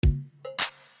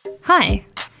Hi,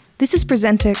 this is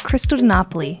presenter Crystal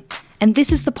DiNapoli, and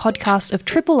this is the podcast of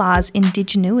Triple R's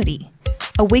Indigenuity,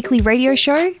 a weekly radio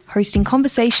show hosting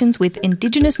conversations with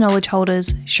Indigenous knowledge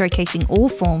holders showcasing all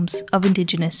forms of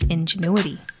Indigenous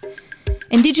ingenuity.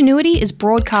 Indigenuity is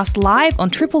broadcast live on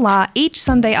Triple R each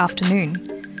Sunday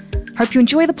afternoon. Hope you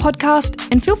enjoy the podcast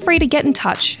and feel free to get in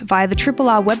touch via the Triple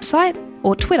R website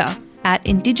or Twitter at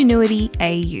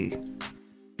IndigenuityAU.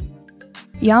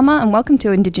 Yama and welcome to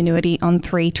Indigenuity on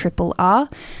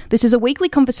 3RRR. This is a weekly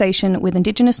conversation with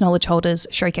Indigenous knowledge holders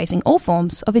showcasing all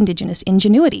forms of Indigenous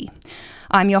ingenuity.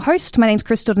 I'm your host, my name's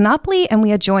Crystal DiNapoli, and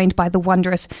we are joined by the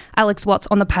wondrous Alex Watts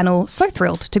on the panel. So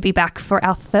thrilled to be back for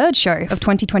our third show of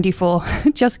 2024,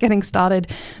 just getting started,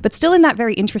 but still in that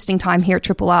very interesting time here at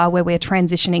Triple R where we're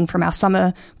transitioning from our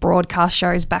summer broadcast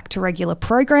shows back to regular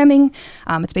programming.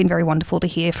 It's been very wonderful to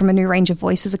hear from a new range of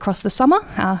voices across the summer,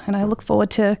 and I look forward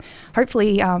to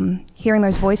hopefully hearing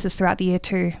those voices throughout the year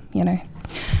too,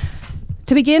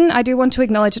 To begin, I do want to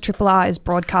acknowledge that Triple R is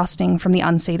broadcasting from the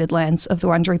unceded lands of the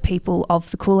Wurundjeri people of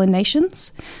the Kulin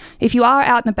Nations. If you are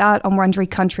out and about on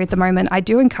Wurundjeri country at the moment, I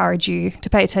do encourage you to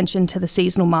pay attention to the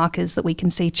seasonal markers that we can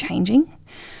see changing.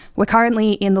 We're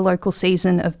currently in the local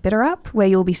season of Bitterap, where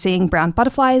you'll be seeing brown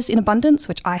butterflies in abundance,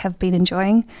 which I have been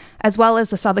enjoying, as well as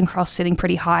the Southern Cross sitting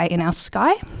pretty high in our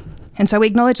sky. And so we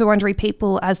acknowledge the Wurundjeri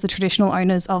people as the traditional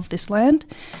owners of this land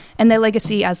and their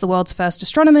legacy as the world's first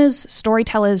astronomers,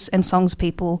 storytellers and songs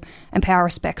people, and pay our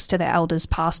respects to their elders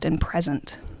past and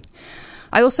present.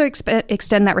 I also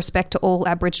extend that respect to all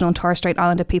Aboriginal and Torres Strait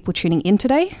Islander people tuning in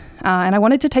today, and I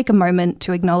wanted to take a moment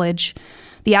to acknowledge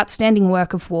the outstanding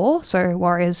work of WAR, so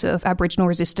Warriors of Aboriginal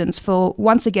Resistance, for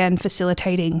once again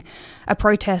facilitating a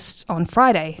protest on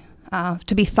Friday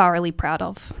to be thoroughly proud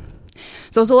of.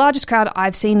 So it was the largest crowd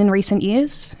I've seen in recent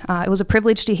years. It was a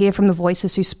privilege to hear from the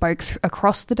voices who spoke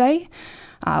across the day.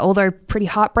 Although pretty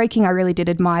heartbreaking, I really did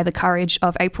admire the courage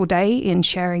of April Day in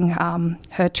sharing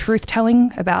her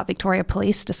truth-telling about Victoria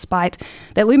Police despite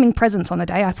their looming presence on the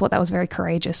day. I thought that was very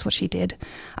courageous, what she did.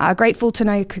 Grateful to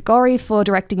Noya Kugori for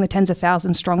directing the tens of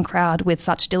thousands strong crowd with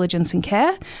such diligence and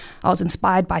care. I was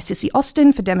inspired by Sissy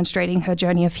Austin for demonstrating her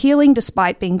journey of healing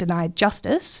despite being denied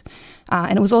justice.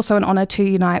 And it was also an honour to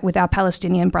unite with our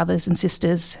Palestinian brothers and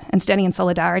sisters and standing in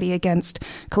solidarity against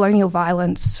colonial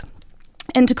violence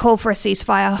and to call for a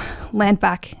ceasefire, land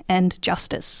back and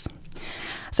justice.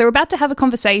 So we're about to have a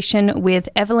conversation with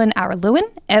Evelyn Araluen.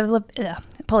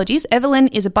 Evelyn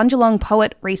is a Bundjalung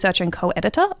poet, researcher and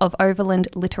co-editor of Overland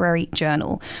Literary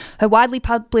Journal. Her widely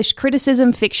published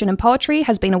criticism, fiction and poetry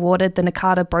has been awarded the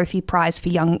Nakata Brophy Prize for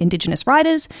Young Indigenous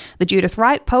Writers, the Judith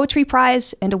Wright Poetry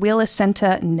Prize and a Wheeler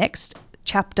Centre Next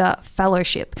Chapter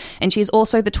Fellowship, and she is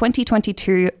also the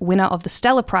 2022 winner of the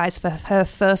Stella Prize for her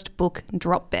first book,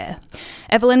 Drop Bear.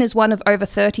 Evelyn is one of over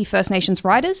 30 First Nations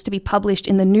writers to be published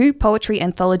in the new poetry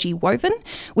anthology Woven,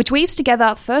 which weaves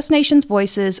together First Nations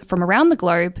voices from around the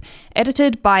globe,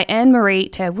 edited by Anne-Marie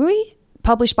Terwui,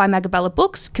 published by Magabella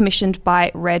Books, commissioned by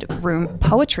Red Room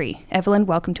Poetry. Evelyn,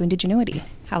 welcome to Indigenuity.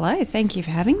 Hello, thank you for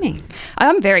having me.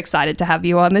 I'm very excited to have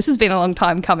you on. This has been a long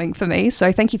time coming for me,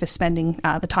 so thank you for spending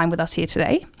the time with us here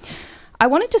today. I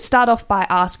wanted to start off by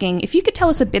asking if you could tell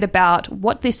us a bit about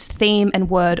what this theme and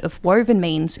word of woven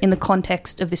means in the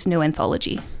context of this new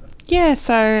anthology. Yeah,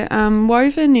 so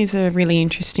woven is a really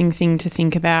interesting thing to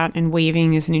think about, and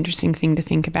weaving is an interesting thing to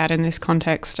think about in this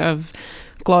context of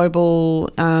global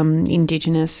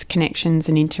Indigenous connections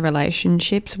and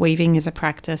interrelationships. Weaving is a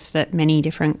practice that many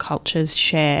different cultures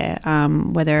share,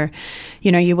 whether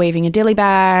you're weaving a dilly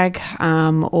bag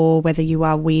or whether you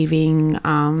are weaving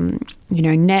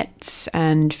nets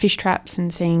and fish traps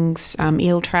and things,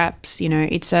 eel traps.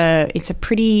 It's a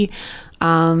pretty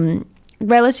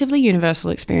relatively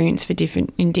universal experience for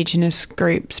different Indigenous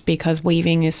groups, because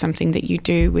weaving is something that you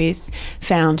do with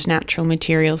found natural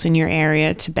materials in your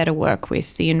area to better work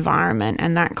with the environment,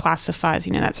 and that classifies,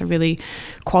 that's a really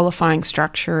qualifying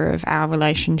structure of our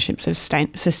relationships of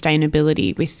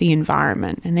sustainability with the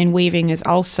environment. And then weaving is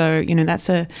also, that's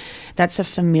a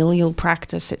familial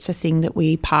practice. It's a thing that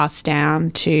we pass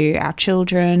down to our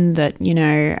children, that,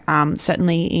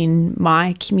 certainly in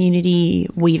my community,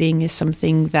 weaving is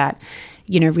something that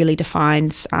really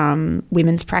defines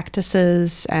women's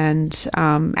practices and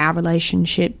our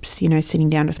relationships. Sitting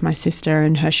down with my sister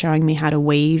and her showing me how to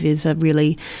weave is a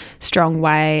really strong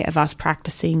way of us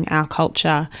practicing our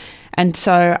culture. And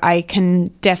so I can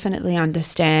definitely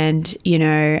understand,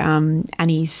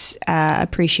 Annie's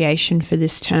appreciation for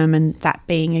this term, and that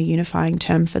being a unifying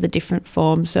term for the different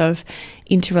forms of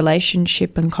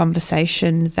interrelationship and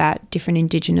conversation that different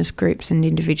Indigenous groups and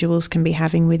individuals can be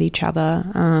having with each other.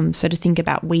 So to think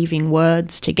about weaving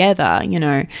words together, you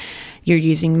know, you're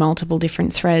using multiple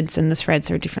different threads, and the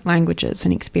threads are different languages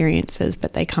and experiences,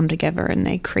 but they come together and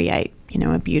they create, you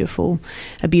know, a beautiful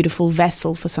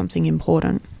vessel for something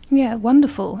important. Yeah,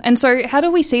 wonderful. And so how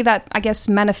do we see that, I guess,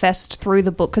 manifest through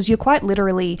the book? Because you're quite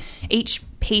literally, each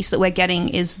piece that we're getting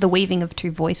is the weaving of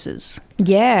two voices.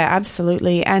 Yeah,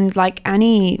 absolutely. And like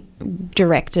Annie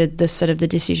directed the sort of the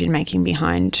decision making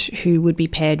behind who would be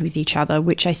paired with each other,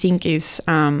 which I think is,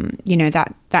 you know,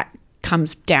 that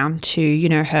comes down to, you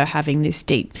know, her having this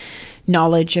deep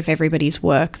knowledge of everybody's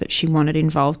work that she wanted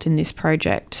involved in this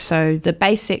project. So the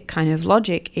basic kind of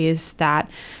logic is that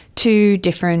two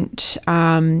different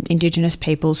Indigenous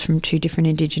peoples from two different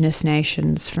Indigenous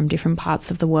nations from different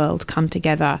parts of the world come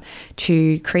together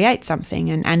to create something.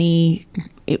 And Annie,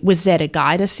 it was there to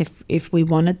guide us if we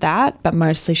wanted that, but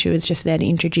mostly she was just there to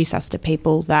introduce us to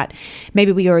people that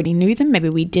maybe we already knew them, maybe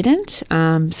we didn't.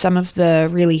 Some of the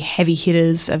really heavy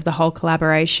hitters of the whole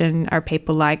collaboration are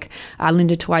people like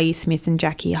Linda Twai-Smith and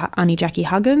Annie Jackie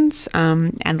Huggins,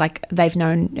 and like they've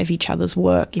known of each other's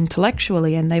work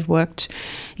intellectually, and they've worked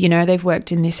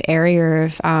in this area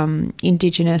of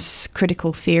Indigenous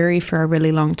critical theory for a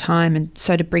really long time, and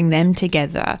so to bring them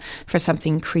together for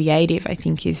something creative, I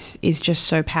think is just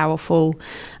so powerful.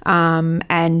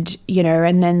 And, you know,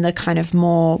 and then the kind of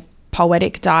more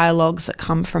poetic dialogues that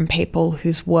come from people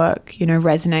whose work, you know,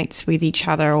 resonates with each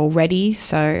other already.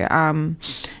 So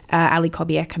Ali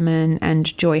Cobby-Eckermann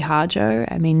and Joy Harjo,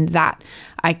 I mean,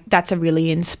 that's a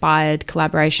really inspired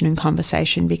collaboration and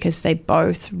conversation because they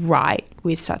both write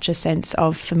with such a sense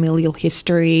of familial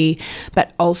history,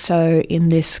 but also in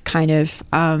this kind of,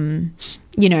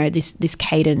 you know, this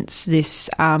cadence, this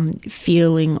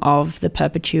feeling of the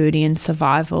perpetuity and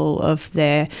survival of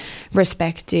their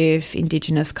respective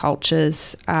Indigenous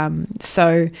cultures.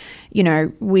 So, you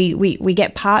know, we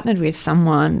get partnered with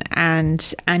someone,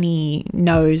 and Annie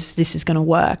knows this is going to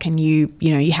work, and you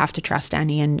have to trust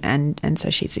Annie, and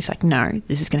so she's just like, no,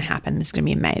 this is going to happen. This is going to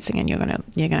be amazing, and you're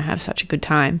gonna have such a good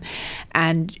time.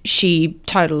 And she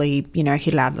totally, you know,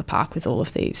 hit it out of the park with all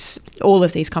of these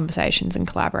conversations and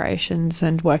collaborations.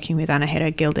 And working with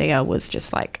Anahera Gildea was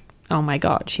just like, oh my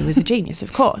God, she was a genius.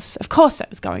 Of course that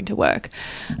was going to work.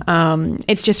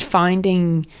 It's just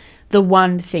finding the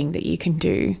one thing that you can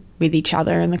do with each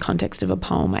other in the context of a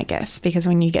poem, I guess, because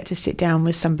when you get to sit down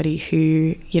with somebody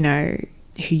who, you know,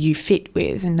 who you fit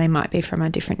with, and they might be from a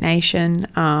different nation,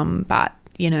 but,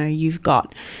 you know, you've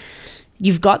got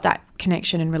that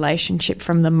connection and relationship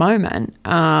from the moment,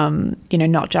 you know,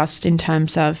 not just in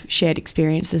terms of shared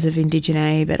experiences of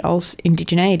indigeneity,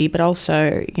 but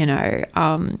also, you know,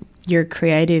 your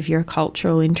creative, your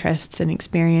cultural interests and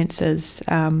experiences.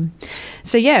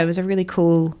 So yeah, it was a really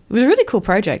cool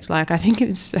project. Like, I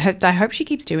hope she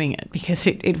keeps doing it because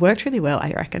it worked really well,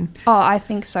 I reckon. Oh, I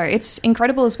think so. It's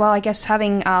incredible as well, I guess,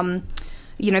 having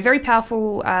you know, very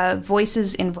powerful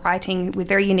voices in writing with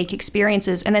very unique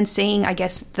experiences, and then seeing, I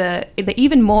guess, the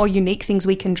even more unique things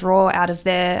we can draw out of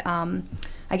their,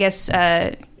 I guess,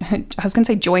 I was going to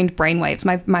say joined brainwaves.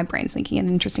 My brain's thinking in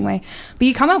an interesting way. But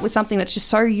you come up with something that's just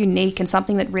so unique and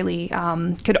something that really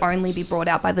could only be brought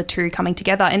out by the two coming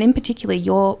together. And in particular,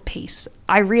 your piece,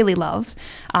 I really love.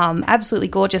 Absolutely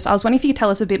gorgeous. I was wondering if you could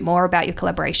tell us a bit more about your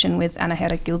collaboration with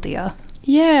Anahera Gildea.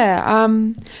 Yeah.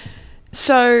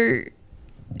 So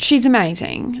she's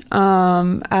amazing.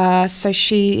 So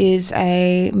she is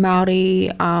a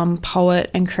Maori poet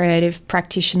and creative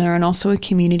practitioner, and also a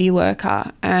community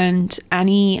worker. And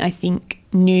Annie, I think,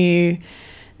 knew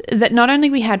that not only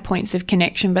we had points of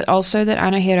connection, but also that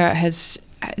Anahera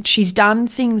she's done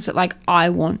things that, like, I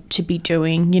want to be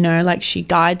doing, you know, like she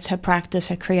guides her practice,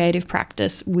 her creative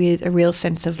practice, with a real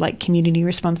sense of, like, community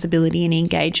responsibility and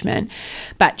engagement.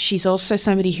 But she's also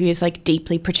somebody who is, like,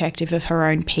 deeply protective of her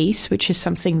own peace, which is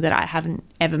something that I haven't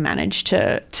ever managed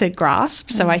to grasp.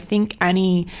 So I think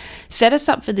Annie set us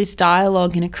up for this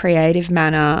dialogue in a creative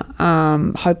manner,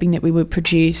 hoping that we would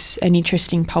produce an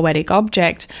interesting poetic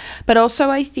object. But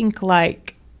also I think,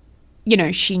 like, you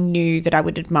know, she knew that I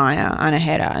would admire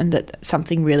Anahera, and that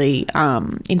something really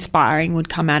inspiring would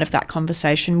come out of that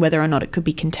conversation, whether or not it could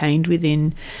be contained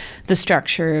within the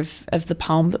structure of the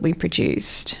poem that we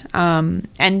produced. And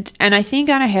I think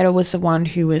Anahera was the one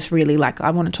who was really like, I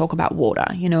want to talk about water,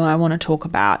 you know, I want to talk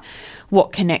about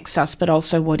what connects us, but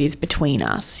also what is between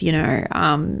us, you know,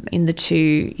 in the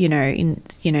two, you know, in,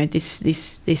 you know, this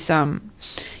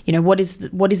what is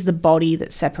the body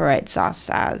that separates us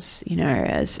as,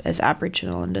 as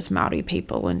Aboriginal and as Māori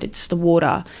people, and it's the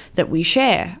water that we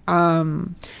share,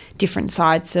 different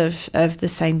sides of the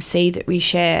same sea that we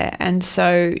share. And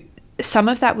so some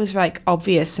of that was like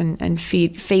obvious and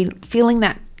feeling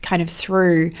that kind of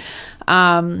through.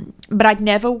 But I'd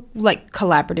never like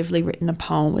collaboratively written a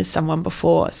poem with someone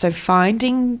before. So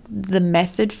finding the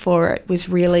method for it was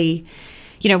really,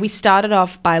 we started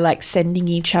off by like sending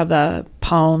each other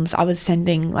poems. I was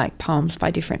sending like poems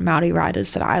by different Māori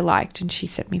writers that I liked, and she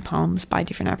sent me poems by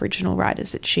different Aboriginal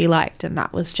writers that she liked. And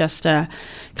that was just a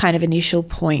kind of initial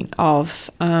point of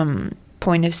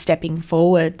stepping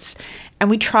forwards. And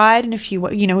we tried in a few,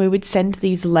 we would send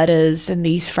these letters and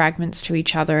these fragments to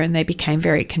each other, and they became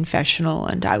very confessional.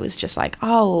 And I was just like,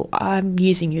 oh, I'm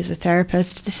using you as a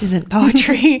therapist. This isn't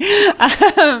poetry.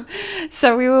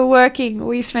 So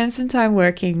we spent some time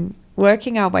working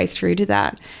our way through to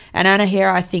that. And Anna here,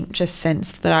 I think, just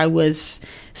sensed that I was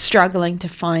struggling to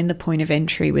find the point of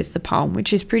entry with the poem,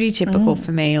 which is pretty typical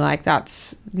for me. Like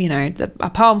that's,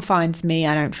 a poem finds me,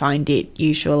 I don't find it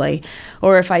usually.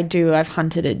 Or if I do, I've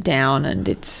hunted it down and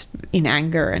it's in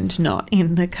anger and not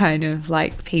in the kind of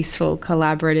like peaceful,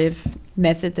 collaborative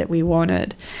method that we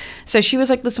wanted. So she was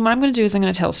like, listen, what I'm going to do is I'm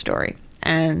going to tell a story.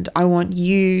 And I want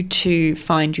you to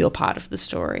find your part of the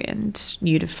story and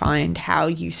you to find how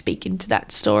you speak into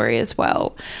that story as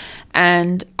well.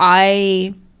 And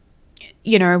one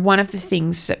of the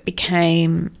things that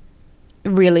became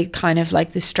really kind of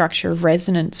like the structure of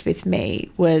resonance with me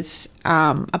was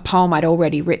a poem I'd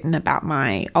already written about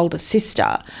my older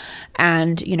sister.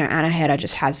 And, Anna Hedda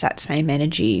just has that same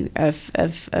energy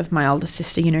of my older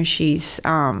sister. She's...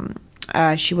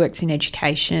 she works in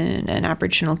education and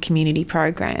Aboriginal community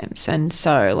programs. And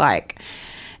so, like,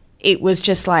 it was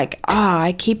just like,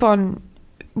 I keep on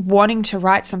wanting to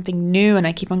write something new, and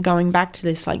I keep on going back to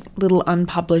this, like, little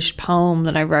unpublished poem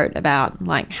that I wrote about,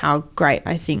 like, how great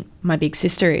I think my big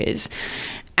sister is.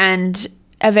 And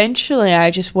eventually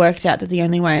I just worked out that the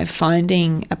only way of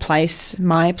finding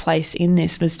my place in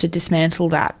this was to dismantle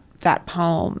that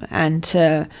poem and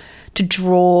to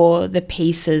draw the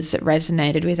pieces that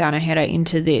resonated with Anahera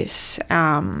into this,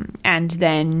 and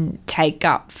then take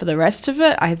up for the rest of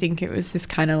it. I think it was this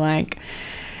kind of like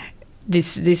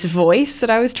this voice that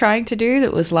I was trying to do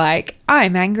that was like,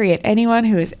 I'm angry at anyone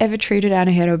who has ever treated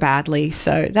Anahera badly.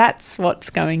 So that's what's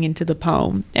going into the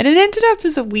poem. And it ended up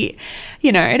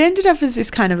as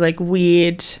this kind of like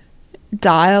weird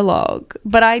dialogue,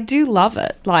 but I do love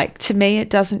it. Like, to me it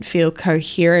doesn't feel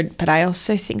coherent, but I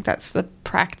also think that's the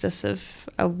practice of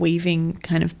a weaving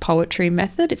kind of poetry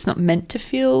method. It's not meant to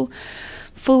feel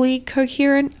fully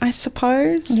coherent, I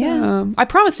suppose. Yeah. I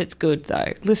promise it's good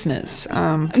though, listeners.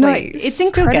 Please, no, it's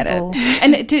incredible.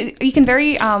 And you can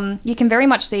very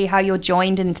much see how you're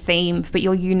joined in theme, but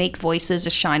your unique voices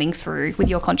are shining through with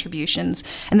your contributions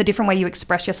and the different way you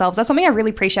express yourselves. That's something I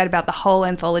really appreciate about the whole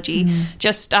anthology.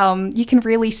 Just you can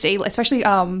really see, especially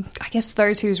I guess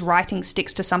those whose writing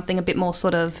sticks to something a bit more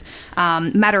sort of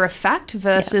matter of fact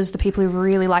versus the people who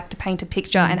really like to paint a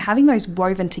picture, and having those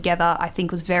woven together I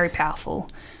think was very powerful.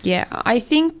 Yeah, I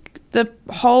think the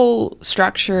whole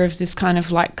structure of this kind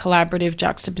of like collaborative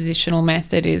juxtapositional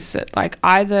method is that like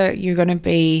either you're going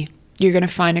to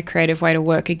find a creative way to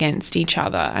work against each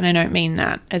other, and I don't mean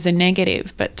that as a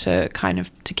negative, but to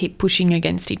keep pushing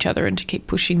against each other and to keep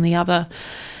pushing the other,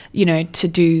 to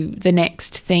do the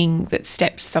next thing that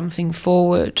steps something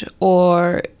forward.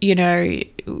 Or,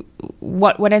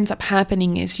 what ends up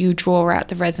happening is you draw out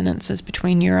the resonances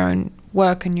between your own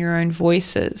work and your own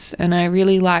voices. And I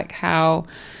really like how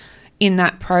in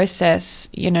that process,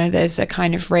 there's a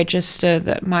kind of register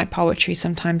that my poetry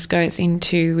sometimes goes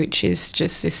into, which is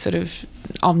just this sort of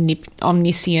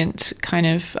omniscient kind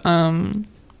of,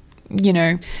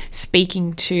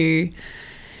 speaking to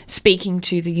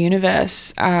the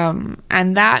universe.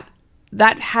 And that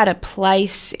had a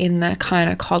place in the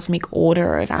kind of cosmic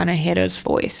order of Anahera's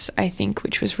voice, I think,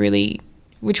 which was really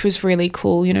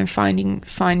cool,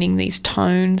 finding these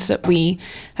tones that we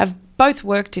have both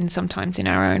worked in sometimes in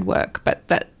our own work, but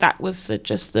that was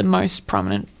just the most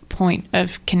prominent point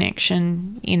of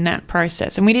connection in that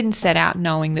process. And we didn't set out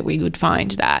knowing that we would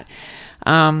find that.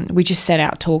 We just set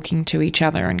out talking to each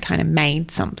other and kind of made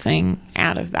something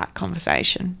out of that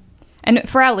conversation. And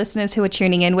for our listeners who are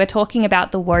tuning in, we're talking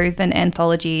about the Woven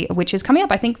Anthology, which is coming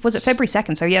up, I think, was it February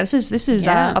 2nd? So, yeah, this is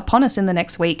upon us in the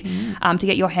next week to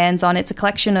get your hands on. It's a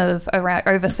collection of around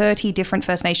over 30 different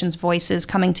First Nations voices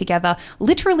coming together,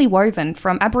 literally woven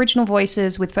from Aboriginal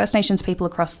voices with First Nations people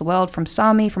across the world, from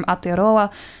Sami, from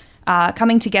Aotearoa,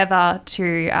 coming together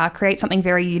to create something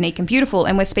very unique and beautiful.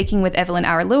 And we're speaking with Evelyn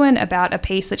Araluen about a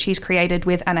piece that she's created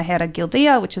with Anahera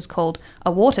Gildia, which is called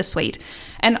A Water Suite.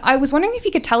 And I was wondering if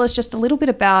you could tell us just a little bit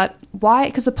about why,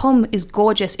 because the poem is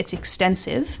gorgeous, it's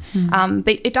extensive, but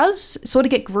it does sort of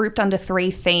get grouped under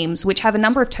 3 themes, which have a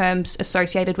number of terms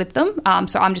associated with them.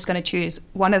 So I'm just going to choose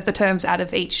one of the terms out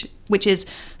of each, which is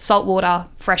saltwater,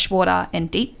 freshwater,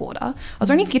 and deep water. I was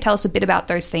wondering if you could tell us a bit about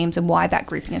those themes and why that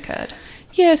grouping occurred.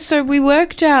 Yeah, so we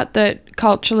worked out that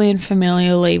culturally and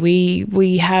familially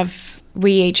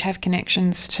we each have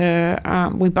connections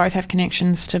to, we both have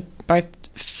connections to both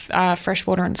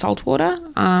freshwater and saltwater.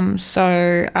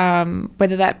 So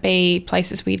whether that be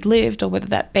places we'd lived or whether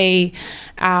that be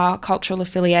our cultural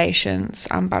affiliations.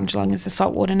 Bundjalung is a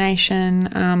saltwater nation,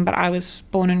 but I was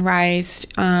born and raised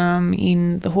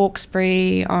in the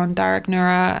Hawkesbury on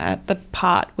Darragnura at the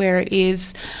part where it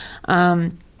is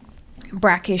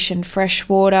brackish and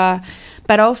freshwater,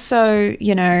 but also,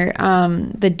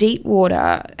 the deep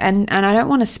water. And I don't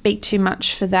want to speak too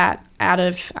much for that out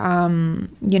of,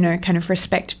 kind of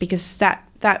respect, because that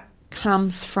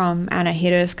comes from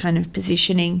Anahera's kind of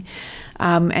positioning.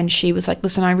 And she was like,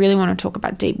 listen, I really want to talk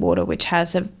about deep water, which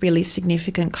has a really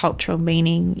significant cultural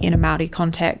meaning in a Māori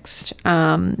context.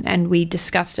 And we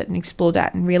discussed it and explored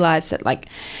that and realised that, like,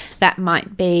 that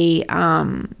might be...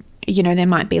 there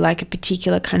might be like a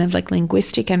particular kind of like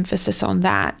linguistic emphasis on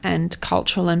that and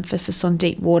cultural emphasis on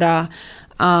deep water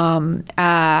for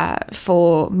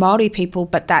Māori people,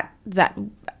 but that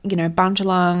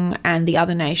Bundjalung and the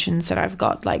other nations that I've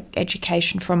got like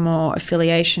education from or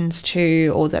affiliations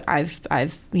to, or that I've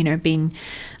been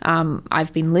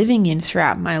living in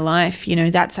throughout my life,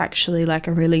 that's actually like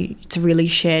it's a really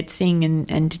shared thing,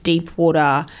 and deep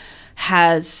water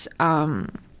has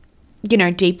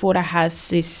deep water has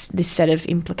this set of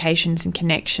implications and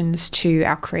connections to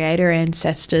our creator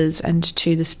ancestors and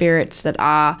to the spirits that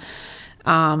are,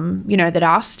 that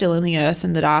are still in the earth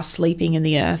and that are sleeping in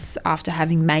the earth after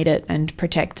having made it and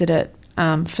protected it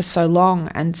for so long.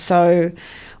 And so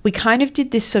we kind of did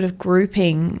this sort of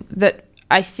grouping that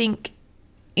I think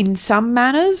in some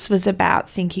manners was about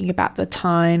thinking about the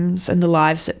times and the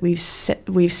lives that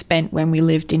we've spent when we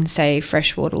lived in, say,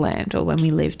 freshwater land or when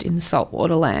we lived in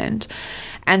saltwater land.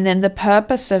 And then the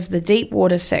purpose of the deep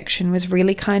water section was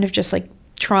really kind of just like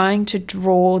trying to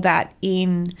draw that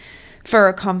in for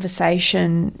a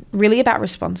conversation really about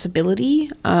responsibility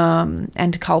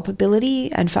and culpability.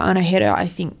 And for Anahera, I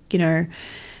think,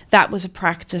 that was a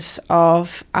practice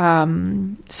of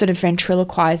sort of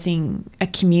ventriloquizing a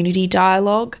community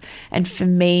dialogue. And for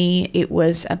me, it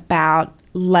was about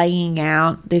laying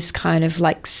out this kind of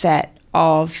like set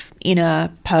of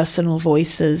inner personal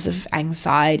voices of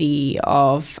anxiety,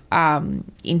 of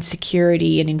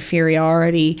insecurity and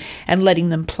inferiority, and letting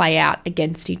them play out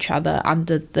against each other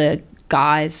under the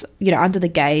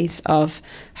gaze of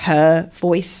her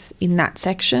voice in that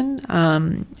section.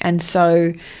 And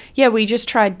so, we just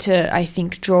tried to, I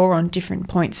think, draw on different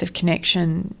points of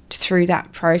connection through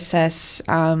that process.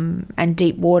 And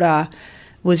deep water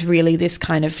was really this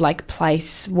kind of like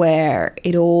place where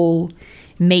it all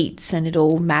meets and it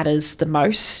all matters the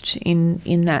most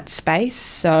in that space.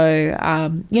 So,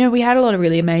 we had a lot of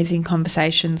really amazing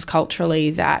conversations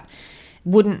culturally that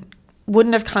wouldn't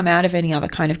have come out of any other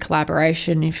kind of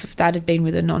collaboration. If that had been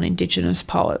with a non-Indigenous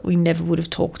poet, we never would have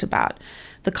talked about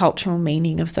the cultural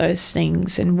meaning of those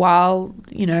things. And while,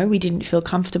 we didn't feel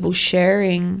comfortable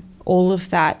sharing all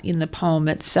of that in the poem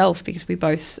itself, because we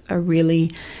both are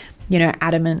really,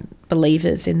 adamant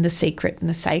believers in the secret and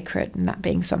the sacred, and that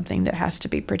being something that has to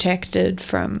be protected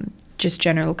from just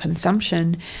general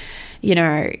consumption,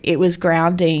 it was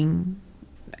grounding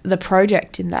the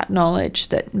project in that knowledge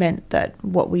that meant that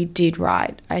what we did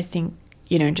write, I think,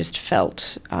 just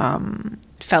felt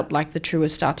like the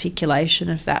truest articulation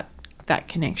of that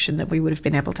connection that we would have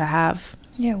been able to have.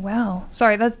 Yeah, wow.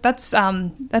 Sorry, that's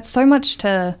so much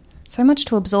to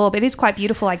absorb. It is quite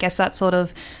beautiful, I guess, that sort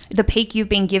of the peek you've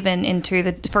been given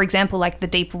into for example, like the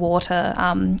deep water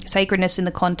sacredness in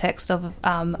the context of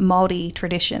Māori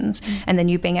traditions, and then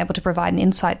you being able to provide an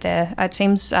insight there. It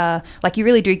seems like you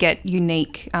really do get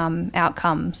unique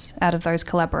outcomes out of those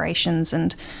collaborations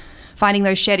and finding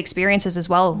those shared experiences as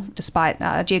well, despite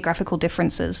geographical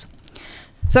differences.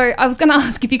 So I was going to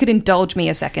ask if you could indulge me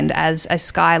a second as a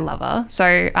sky lover.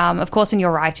 So, of course, in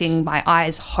your writing, my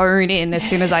eyes hone in as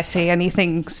soon as I see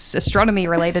anything astronomy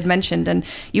related mentioned. And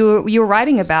you were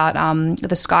writing about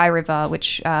the Sky River,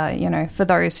 which, for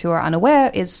those who are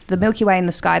unaware, is the Milky Way in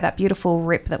the sky, that beautiful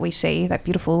rip that we see, that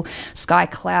beautiful sky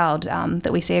cloud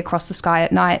that we see across the sky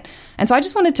at night. And so I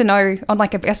just wanted to know, on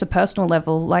like, I guess, a personal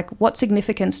level, like, what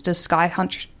significance does sky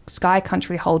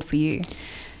country hold for you?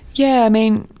 Yeah, I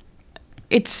mean,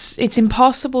 it's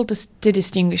impossible to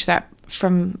distinguish that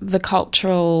from the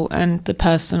cultural and the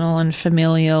personal and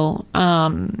familial.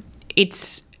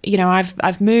 It's,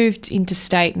 I've moved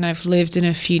interstate and I've lived in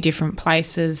a few different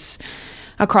places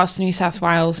across New South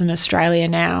Wales and Australia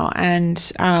now, and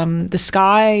the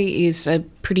sky is a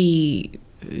pretty,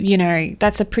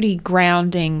 that's a pretty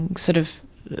grounding sort of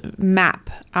map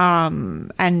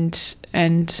and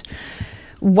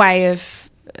way of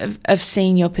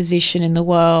seeing your position in the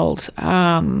world,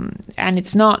 and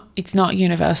it's not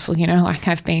universal. Like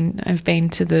I've been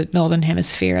to the Northern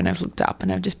Hemisphere and I've looked up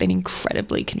and I've just been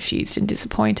incredibly confused and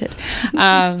disappointed.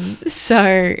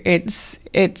 So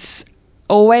it's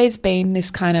always been this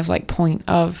kind of like point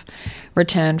of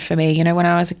return for me. When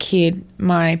I was a kid,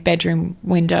 my bedroom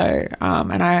window,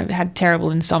 and I had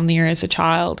terrible insomnia as a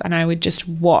child, and I would just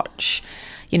watch.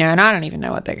 And I don't even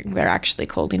know what they're actually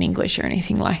called in English or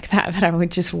anything like that, but I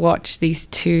would just watch these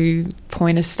 2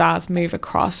 pointer stars move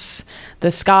across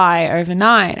the sky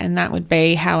overnight, and that would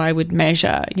be how I would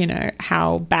measure,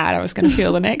 how bad I was going to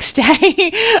feel the next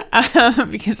day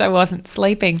because I wasn't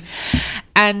sleeping.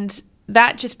 And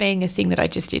that just being a thing that I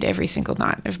just did every single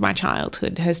night of my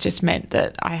childhood has just meant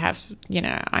that I have,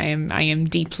 I am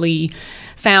deeply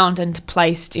found and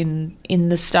placed in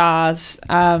the stars.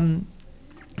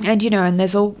 And, and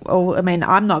there's all, I mean,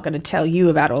 I'm not going to tell you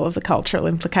about all of the cultural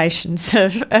implications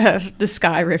of the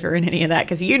Sky River and any of that,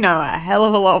 because you know a hell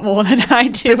of a lot more than I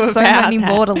do There's about so many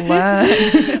more to learn.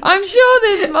 I'm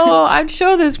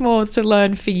sure there's more to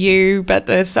learn for you, but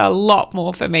there's a lot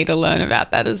more for me to learn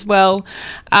about that as well.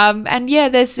 And yeah,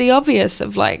 there's the obvious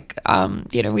of like,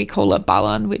 we call it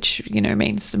Balan, which,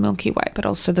 means the Milky Way, but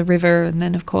also the river. And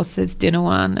then, of course, there's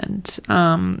Dinawan. And,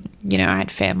 I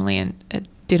had family at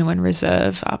Dinawan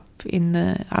Reserve up in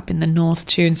the north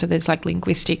too, and so there's like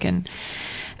linguistic and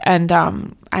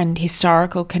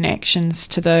historical connections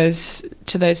to those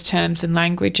terms and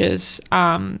languages.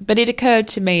 But it occurred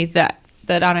to me that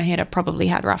Anahita probably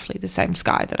had roughly the same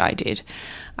sky that I did,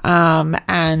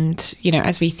 and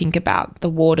as we think about the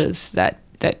waters that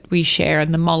we share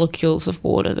and the molecules of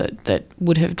water that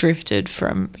would have drifted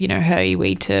from her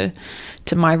iwi to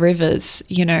my rivers,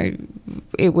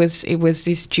 it was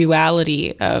this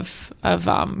duality of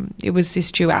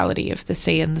the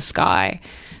sea and the sky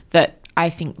that I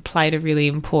think played a really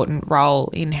important role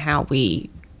in how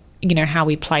we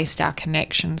placed our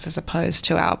connections as opposed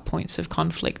to our points of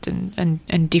conflict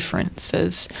and difference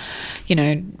as,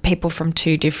 people from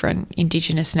 2 different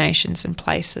Indigenous nations and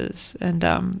places. And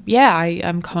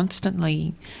I'm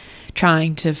constantly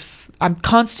trying to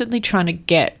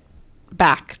get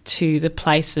back to the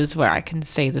places where I can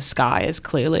see the sky as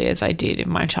clearly as I did in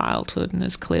my childhood and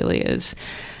as clearly as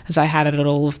I had it at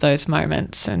all of those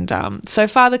moments. And so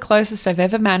far the closest I've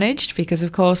ever managed, because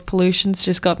of course pollution's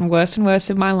just gotten worse and worse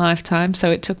in my lifetime, so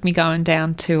it took me going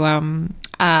down to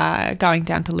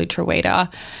Lutrawita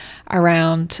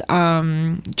around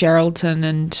Geraldton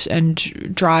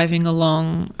and driving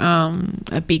along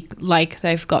a big lake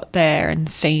they've got there and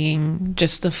seeing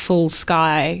just the full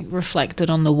sky reflected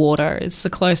on the water is the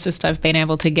closest I've been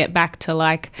able to get back to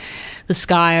like the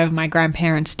sky of my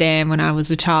grandparents' dam when I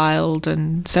was a child.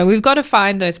 And so we've got to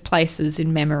find those places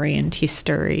in memory and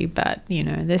history, but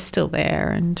they're still there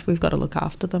and we've got to look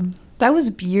after them. That was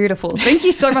beautiful. Thank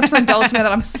you so much for indulging me.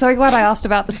 That I'm so glad I asked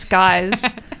about the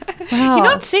skies. Wow. You're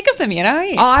not sick of them yet, are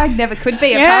you? Oh, I never could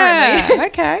be, apparently. Yeah,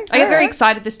 okay. I get very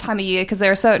excited this time of year because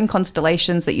there are certain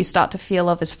constellations that you start to feel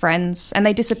of as friends, and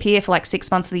they disappear for like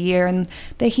 6 months of the year, and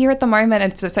they're here at the moment.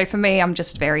 And so for me, I'm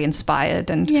just very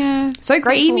inspired and so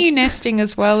grateful. Emu nesting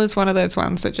as well is one of those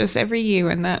ones that just every year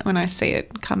when I see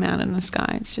it come out in the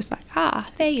sky, it's just like,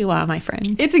 there you are, my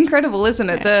friend. It's incredible, isn't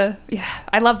it?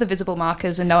 I love the visible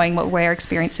markers and knowing what we're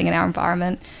experiencing in our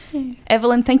environment. Yeah.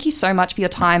 Evelyn, thank you so much for your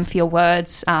time, for your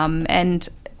words, and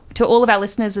to all of our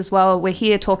listeners as well, we're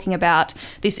here talking about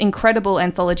this incredible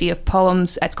anthology of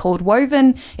poems. It's called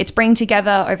Woven. It's bringing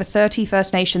together over 30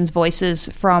 First Nations voices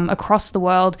from across the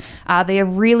world. They are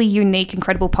really unique,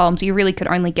 incredible poems you really could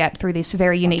only get through this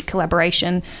very unique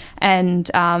collaboration. And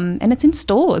it's in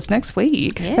stores next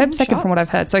week, Feb 2nd from what I've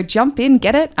heard. So jump in,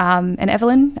 get it. And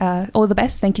Evelyn, all the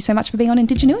best. Thank you so much for being on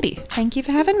Indigenuity. Thank you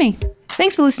for having me.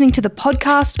 Thanks for listening to the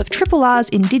podcast of Triple R's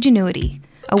Indigenuity,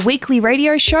 a weekly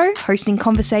radio show hosting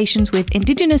conversations with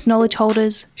Indigenous knowledge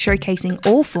holders, showcasing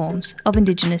all forms of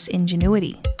Indigenous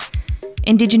ingenuity.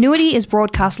 Indigenuity is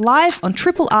broadcast live on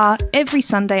Triple R every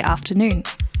Sunday afternoon.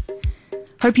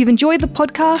 Hope you've enjoyed the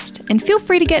podcast, and feel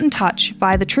free to get in touch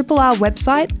via the Triple R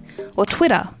website or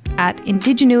Twitter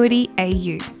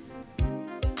 @IndigenuityAU.